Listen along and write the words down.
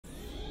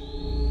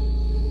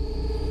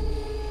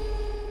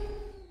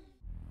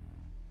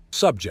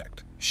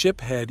Subject: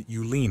 Shiphead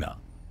Eulina.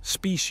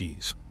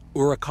 Species: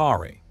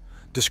 Uricari.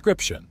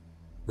 Description: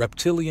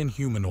 reptilian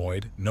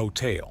humanoid, no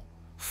tail.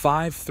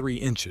 5'3"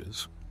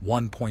 inches,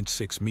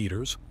 1.6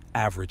 meters,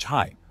 average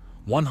height.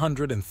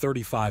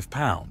 135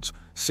 pounds,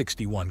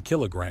 61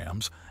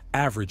 kilograms,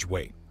 average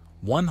weight.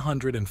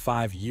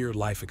 105-year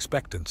life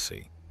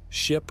expectancy.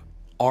 Ship: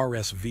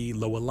 RSV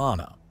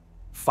Loelana.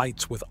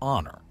 Fights with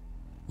honor.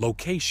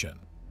 Location: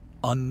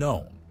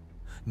 unknown.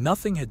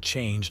 Nothing had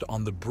changed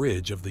on the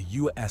bridge of the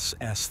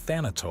USS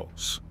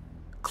Thanatos.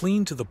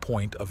 Clean to the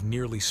point of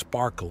nearly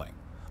sparkling,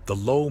 the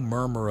low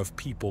murmur of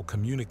people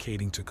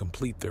communicating to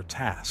complete their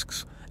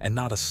tasks, and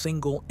not a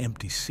single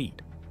empty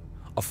seat.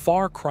 A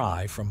far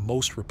cry from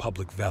most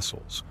Republic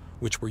vessels,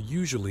 which were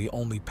usually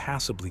only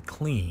passably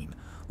clean,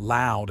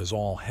 loud as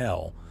all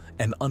hell,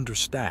 and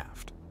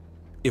understaffed.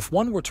 If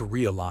one were to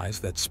realize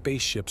that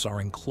spaceships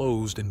are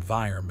enclosed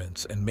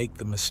environments and make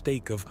the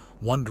mistake of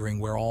wondering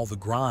where all the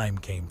grime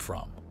came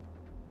from.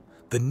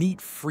 The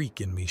neat freak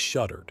in me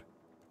shuddered.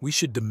 We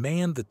should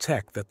demand the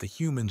tech that the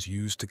humans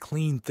use to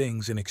clean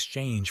things in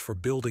exchange for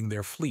building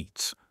their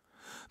fleets,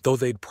 though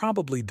they'd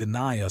probably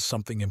deny us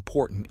something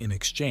important in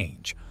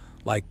exchange,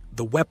 like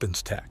the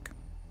weapons tech.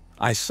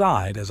 I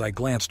sighed as I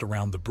glanced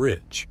around the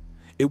bridge.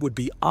 It would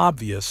be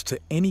obvious to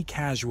any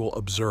casual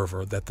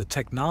observer that the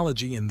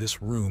technology in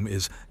this room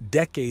is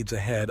decades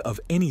ahead of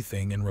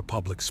anything in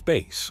Republic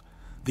space.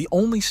 The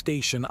only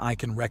station I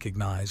can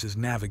recognize is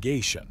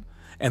navigation,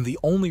 and the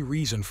only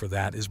reason for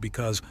that is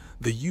because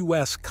the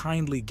US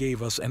kindly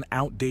gave us an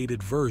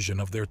outdated version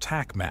of their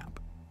TAC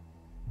map.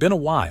 Been a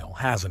while,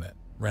 hasn't it?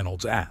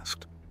 Reynolds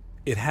asked.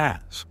 It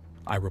has,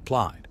 I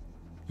replied.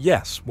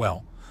 Yes,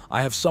 well,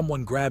 I have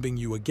someone grabbing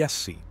you a guest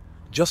seat.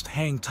 Just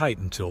hang tight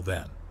until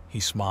then, he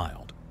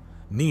smiled.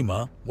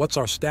 Nema, what's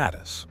our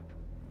status?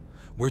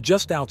 We're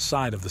just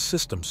outside of the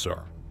system,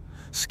 sir.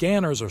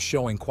 Scanners are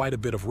showing quite a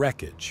bit of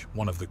wreckage,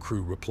 one of the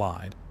crew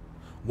replied.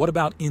 What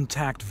about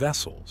intact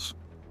vessels?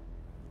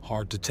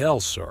 Hard to tell,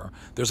 sir.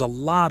 There's a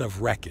lot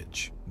of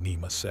wreckage,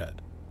 Nema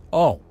said.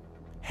 Oh,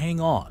 hang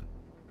on.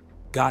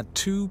 Got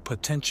 2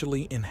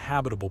 potentially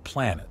inhabitable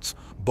planets.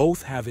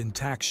 Both have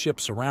intact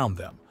ships around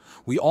them.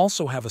 We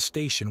also have a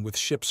station with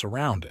ships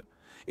around it.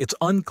 It's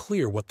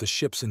unclear what the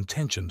ship's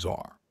intentions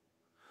are.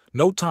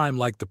 No time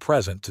like the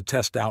present to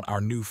test out our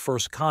new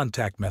first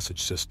contact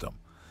message system.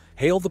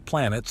 Hail the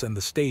planets and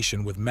the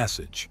station with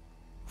message.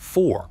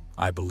 4,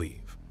 I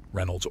believe,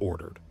 Reynolds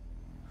ordered.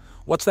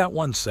 What's that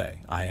one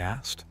say? I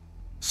asked.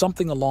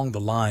 Something along the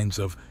lines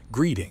of,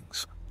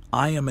 greetings.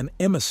 I am an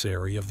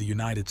emissary of the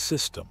United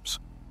Systems.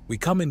 We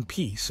come in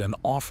peace and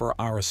offer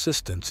our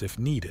assistance if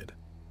needed.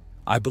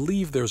 I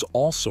believe there's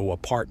also a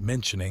part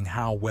mentioning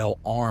how well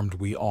armed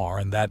we are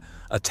and that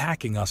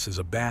attacking us is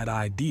a bad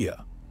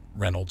idea,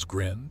 Reynolds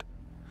grinned.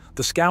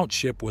 The scout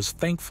ship was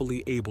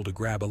thankfully able to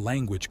grab a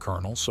language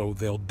kernel, so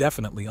they'll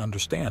definitely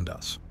understand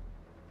us.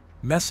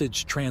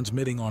 Message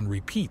transmitting on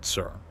repeat,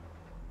 sir.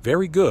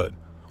 Very good.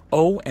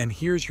 Oh, and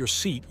here's your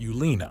seat,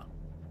 Eulina.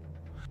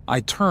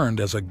 I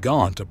turned as a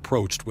Gaunt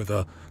approached with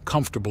a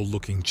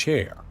comfortable-looking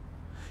chair.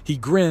 He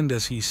grinned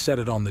as he set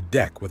it on the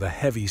deck with a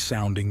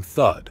heavy-sounding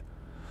thud.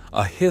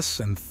 A hiss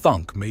and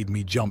thunk made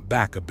me jump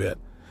back a bit,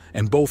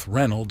 and both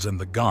Reynolds and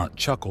the Gaunt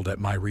chuckled at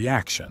my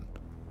reaction.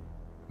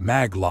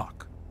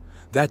 Maglock.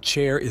 That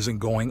chair isn't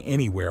going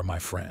anywhere, my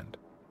friend.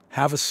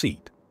 Have a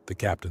seat, the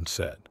captain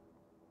said.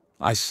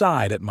 I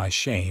sighed at my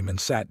shame and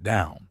sat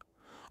down.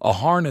 A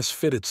harness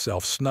fit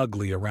itself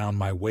snugly around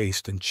my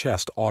waist and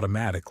chest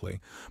automatically,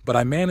 but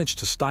I managed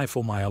to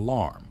stifle my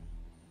alarm.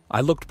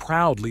 I looked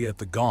proudly at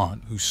the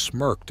Gaunt, who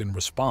smirked in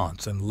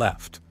response and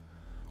left.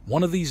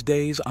 One of these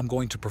days I'm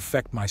going to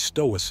perfect my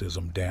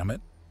stoicism, damn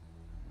it.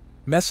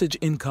 Message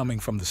incoming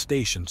from the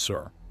station,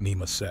 sir,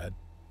 Nema said.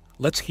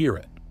 Let's hear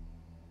it.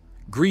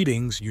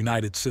 Greetings,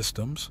 United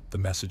Systems, the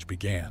message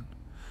began.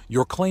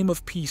 Your claim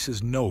of peace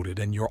is noted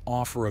and your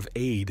offer of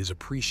aid is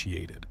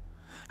appreciated.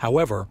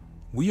 However,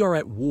 we are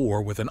at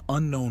war with an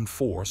unknown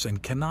force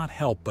and cannot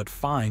help but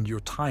find your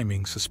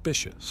timing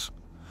suspicious.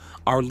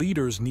 Our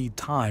leaders need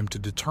time to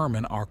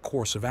determine our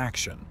course of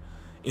action.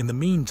 In the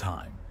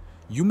meantime,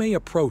 you may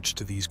approach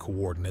to these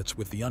coordinates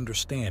with the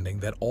understanding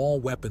that all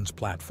weapons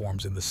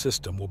platforms in the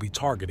system will be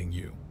targeting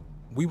you.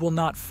 We will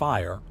not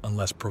fire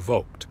unless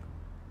provoked.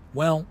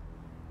 Well,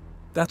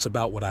 that's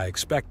about what I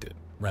expected,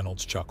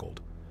 Reynolds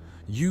chuckled.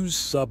 Use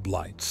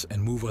sublights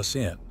and move us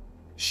in.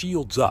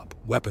 Shields up,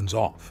 weapons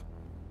off.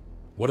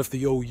 What if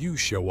the OU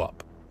show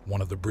up?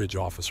 One of the bridge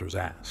officers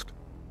asked.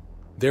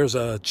 There's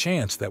a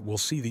chance that we'll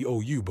see the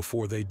OU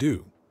before they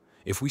do.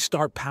 If we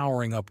start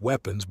powering up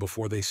weapons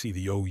before they see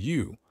the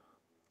OU,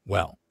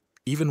 well,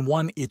 even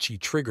one itchy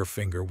trigger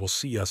finger will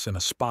see us in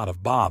a spot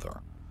of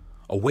bother.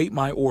 Await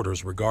my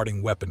orders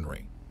regarding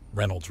weaponry,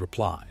 Reynolds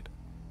replied.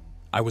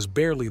 I was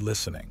barely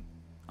listening.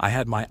 I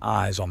had my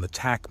eyes on the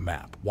TAC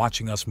map,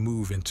 watching us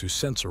move into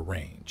sensor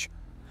range.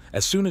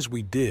 As soon as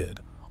we did,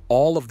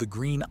 all of the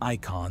green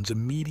icons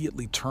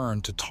immediately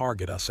turned to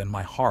target us and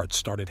my heart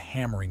started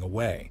hammering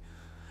away.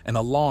 An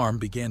alarm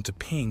began to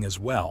ping as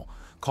well,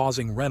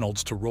 causing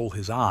Reynolds to roll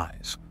his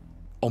eyes.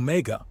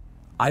 Omega,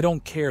 I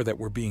don't care that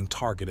we're being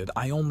targeted.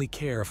 I only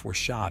care if we're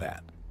shot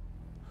at.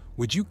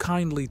 Would you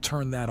kindly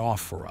turn that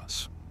off for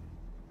us?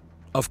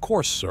 Of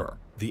course, sir,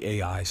 the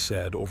AI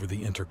said over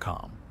the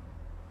intercom.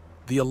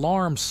 The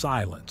alarm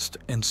silenced,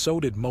 and so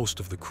did most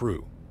of the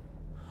crew.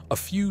 A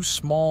few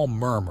small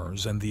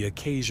murmurs and the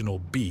occasional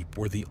beep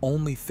were the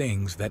only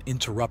things that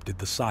interrupted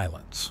the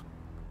silence.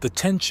 The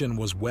tension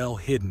was well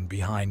hidden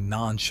behind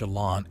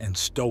nonchalant and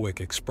stoic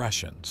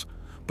expressions,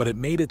 but it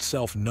made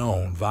itself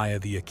known via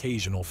the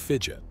occasional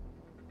fidget.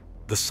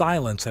 The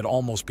silence had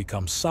almost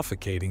become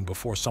suffocating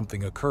before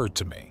something occurred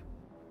to me.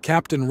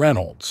 "Captain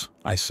Reynolds,"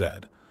 I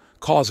said,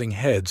 causing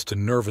heads to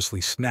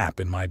nervously snap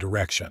in my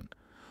direction.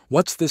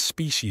 "What's this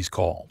species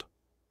called?"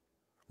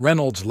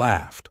 Reynolds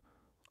laughed.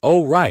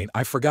 "Oh, right,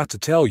 I forgot to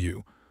tell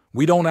you.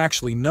 We don't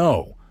actually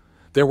know.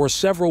 There were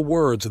several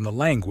words in the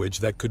language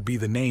that could be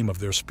the name of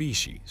their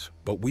species,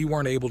 but we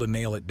weren't able to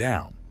nail it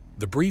down.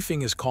 The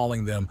briefing is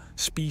calling them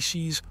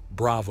Species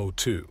Bravo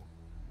 2,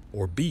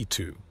 or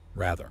B2,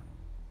 rather."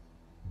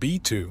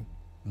 "B2?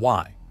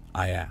 Why?"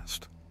 I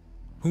asked.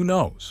 "Who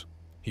knows?"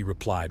 he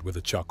replied with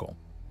a chuckle.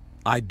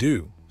 "I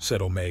do,"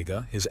 said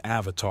Omega, his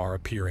avatar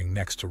appearing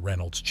next to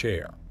Reynolds'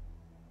 chair.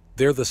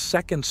 "They're the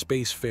second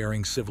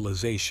spacefaring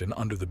civilization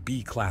under the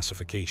B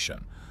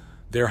classification.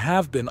 There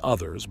have been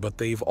others, but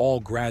they've all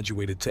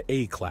graduated to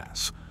A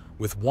class,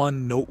 with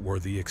one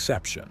noteworthy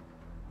exception."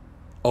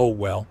 "Oh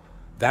well,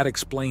 that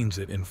explains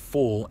it in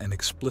full and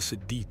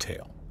explicit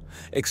detail.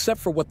 Except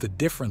for what the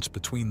difference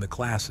between the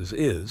classes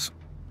is."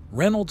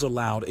 Reynolds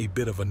allowed a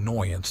bit of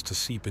annoyance to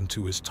seep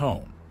into his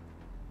tone.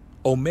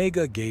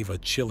 Omega gave a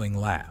chilling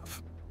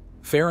laugh.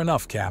 "Fair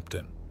enough,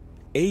 Captain.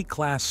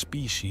 A-class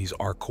species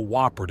are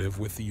cooperative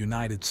with the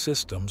United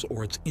Systems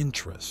or its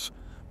interests.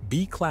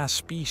 B-class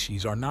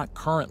species are not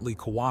currently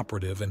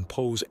cooperative and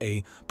pose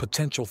a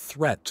potential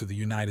threat to the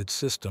United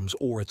Systems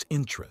or its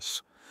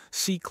interests.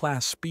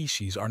 C-class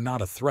species are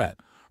not a threat,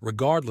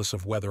 regardless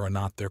of whether or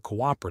not they're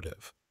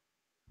cooperative."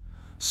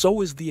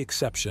 "So is the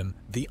exception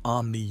the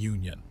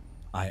Omni-Union?"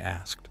 I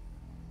asked.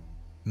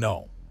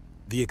 "No,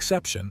 the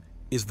exception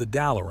is the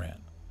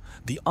Dalaran.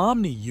 The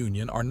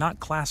Omni-Union are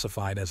not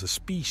classified as a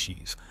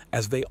species,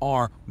 as they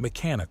are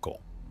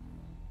mechanical."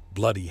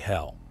 Bloody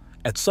hell.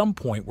 At some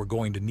point we're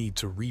going to need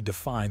to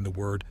redefine the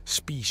word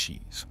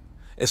species,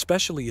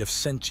 especially if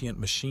sentient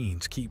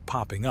machines keep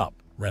popping up,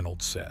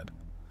 Reynolds said.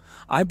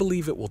 "I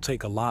believe it will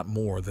take a lot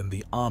more than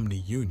the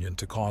Omni-Union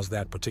to cause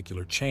that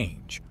particular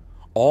change.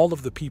 All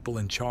of the people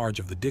in charge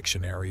of the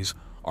dictionaries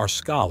are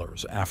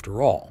scholars,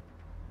 after all."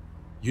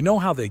 "You know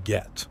how they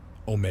get,"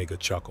 Omega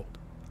chuckled.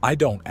 "I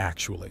don't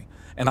actually,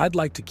 and I'd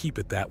like to keep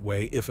it that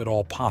way if at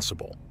all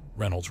possible,"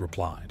 Reynolds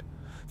replied.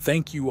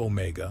 "Thank you,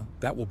 Omega.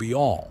 That will be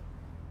all."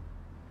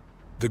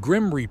 The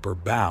Grim Reaper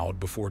bowed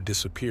before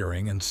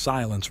disappearing, and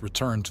silence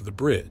returned to the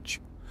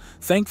bridge.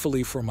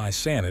 Thankfully for my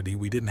sanity,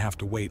 we didn't have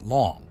to wait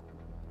long.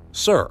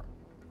 "Sir,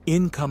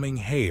 incoming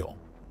hail,"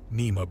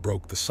 Nima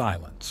broke the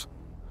silence.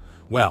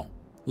 "Well,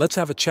 let's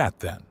have a chat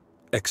then.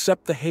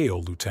 Accept the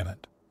hail,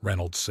 Lieutenant,"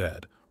 Reynolds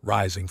said,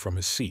 rising from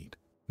his seat.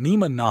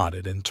 Nima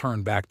nodded and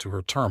turned back to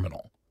her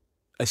terminal.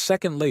 A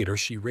second later,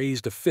 she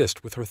raised a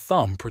fist with her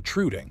thumb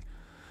protruding.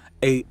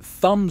 A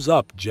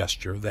thumbs-up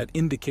gesture that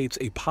indicates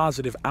a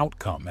positive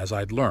outcome, as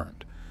I'd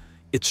learned.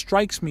 It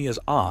strikes me as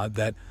odd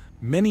that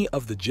many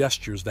of the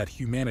gestures that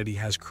humanity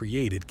has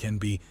created can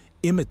be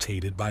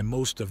imitated by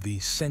most of the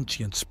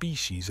sentient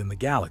species in the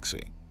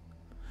galaxy.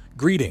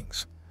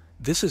 "Greetings.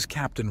 This is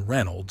Captain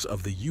Reynolds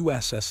of the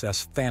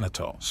USSS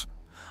Thanatos.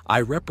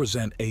 I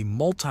represent a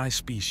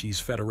multi-species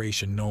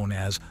federation known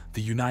as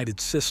the United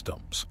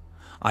Systems.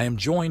 I am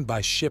joined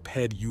by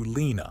shiphead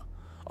Yulina,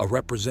 a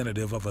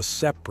representative of a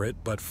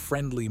separate but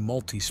friendly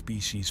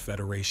multi-species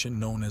federation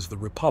known as the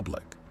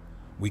Republic.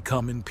 We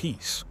come in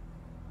peace."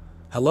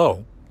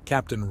 "Hello,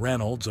 Captain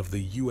Reynolds of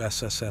the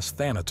USSS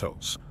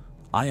Thanatos.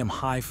 I am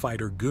High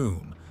Fighter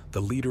Goon,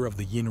 the leader of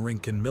the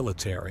Yinrincan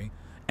military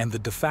and the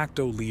de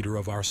facto leader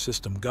of our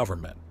system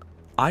government.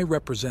 I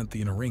represent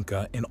the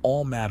Yinrinca in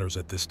all matters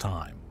at this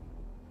time."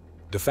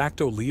 "De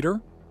facto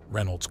leader?"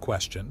 Reynolds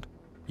questioned.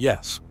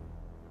 "Yes.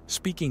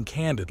 Speaking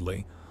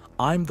candidly,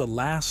 I'm the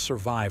last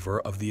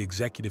survivor of the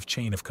executive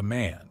chain of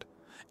command.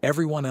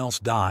 Everyone else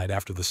died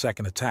after the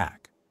second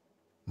attack.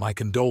 My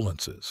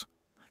condolences.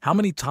 How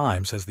many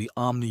times has the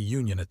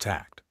Omni-Union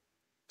attacked?"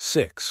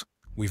 "6.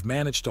 We've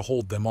managed to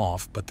hold them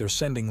off, but they're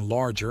sending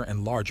larger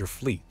and larger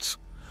fleets.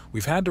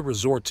 We've had to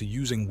resort to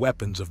using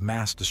weapons of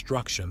mass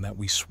destruction that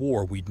we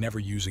swore we'd never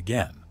use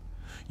again.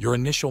 Your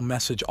initial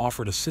message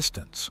offered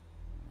assistance."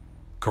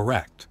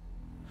 "Correct.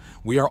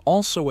 We are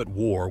also at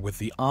war with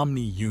the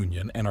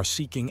Omni-Union and are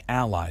seeking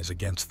allies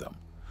against them.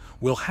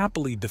 We'll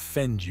happily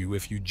defend you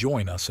if you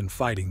join us in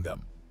fighting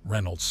them,"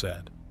 Reynolds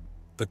said.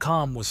 The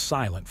comm was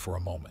silent for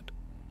a moment.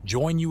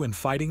 "Join you in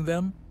fighting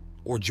them?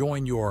 Or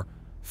join your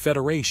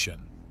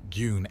federation?"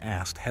 Gune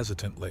asked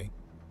hesitantly.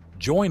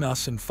 "Join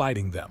us in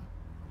fighting them.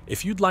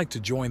 If you'd like to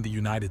join the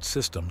United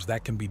Systems,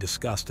 that can be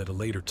discussed at a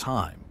later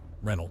time,"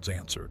 Reynolds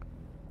answered.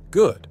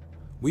 "Good.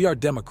 We are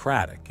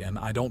democratic, and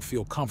I don't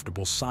feel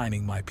comfortable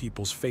signing my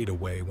people's fate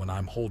away when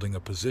I'm holding a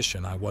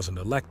position I wasn't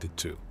elected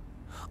to.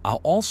 I'll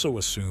also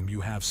assume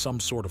you have some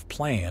sort of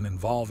plan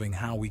involving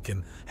how we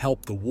can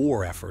help the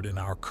war effort in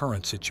our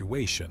current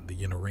situation, the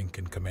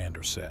Yinarinkan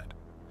commander said.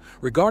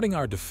 Regarding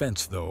our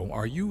defense, though,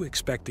 are you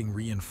expecting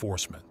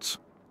reinforcements?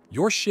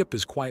 Your ship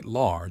is quite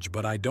large,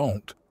 but I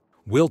don't.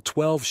 Will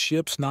 12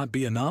 ships not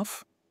be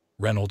enough?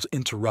 Reynolds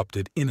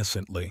interrupted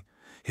innocently,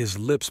 his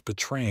lips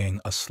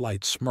betraying a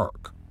slight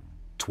smirk.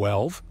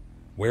 12?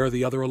 Where are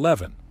the other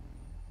 11?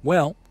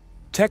 Well,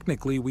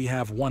 technically we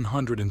have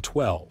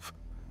 112.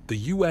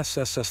 The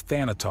USS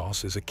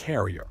Thanatos is a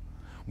carrier.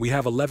 We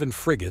have 11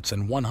 frigates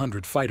and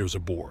 100 fighters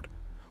aboard.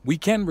 We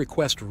can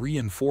request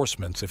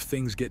reinforcements if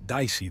things get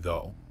dicey,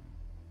 though.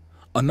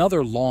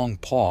 Another long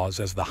pause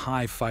as the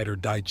high fighter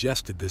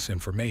digested this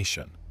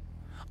information.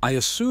 I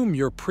assume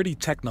you're pretty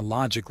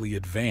technologically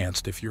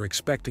advanced if you're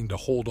expecting to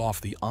hold off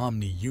the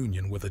Omni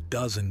Union with a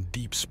dozen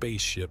deep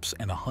space ships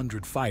and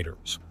 100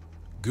 fighters.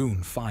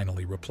 Goon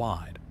finally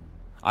replied.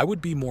 I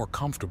would be more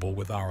comfortable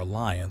with our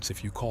alliance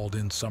if you called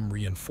in some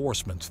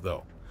reinforcements,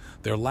 though.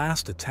 Their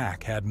last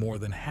attack had more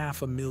than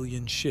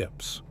 500,000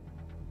 ships.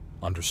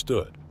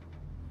 Understood.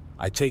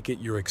 I take it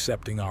you're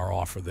accepting our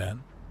offer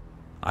then?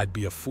 I'd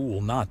be a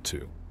fool not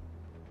to.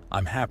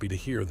 I'm happy to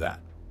hear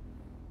that.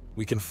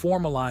 We can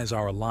formalize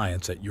our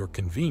alliance at your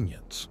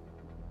convenience.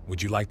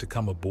 Would you like to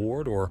come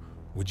aboard, or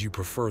would you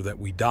prefer that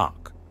we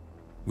dock?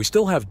 We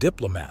still have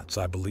diplomats,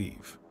 I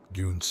believe,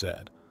 Goon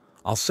said.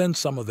 I'll send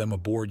some of them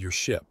aboard your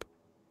ship.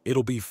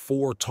 It'll be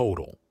 4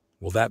 total.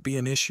 Will that be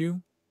an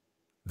issue?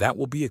 That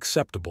will be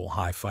acceptable,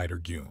 High Fighter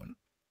Goon.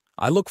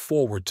 I look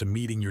forward to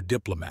meeting your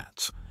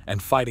diplomats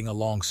and fighting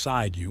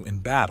alongside you in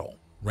battle,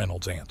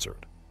 Reynolds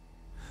answered.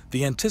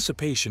 The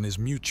anticipation is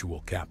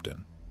mutual,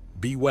 Captain.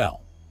 Be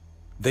well.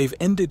 They've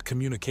ended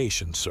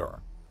communication, sir,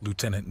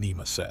 Lieutenant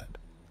Nima said.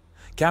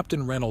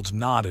 Captain Reynolds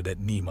nodded at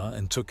Nima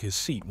and took his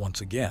seat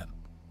once again.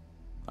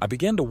 I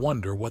began to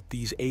wonder what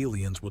these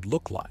aliens would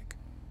look like.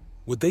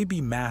 Would they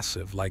be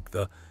massive like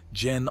the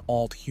Gen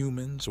Alt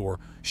humans or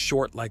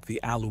short like the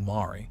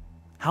Alumari?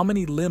 How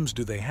many limbs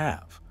do they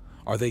have?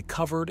 Are they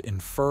covered in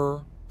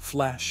fur,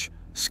 flesh,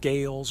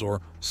 scales,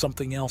 or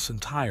something else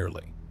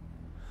entirely?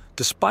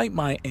 Despite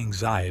my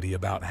anxiety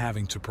about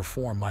having to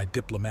perform my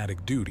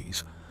diplomatic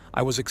duties,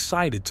 I was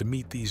excited to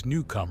meet these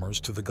newcomers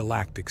to the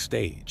galactic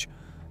stage.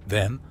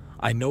 Then,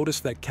 I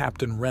noticed that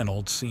Captain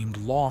Reynolds seemed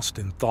lost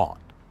in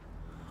thought.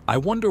 I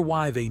wonder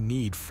why they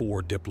need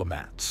 4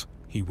 diplomats,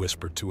 he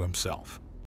whispered to himself.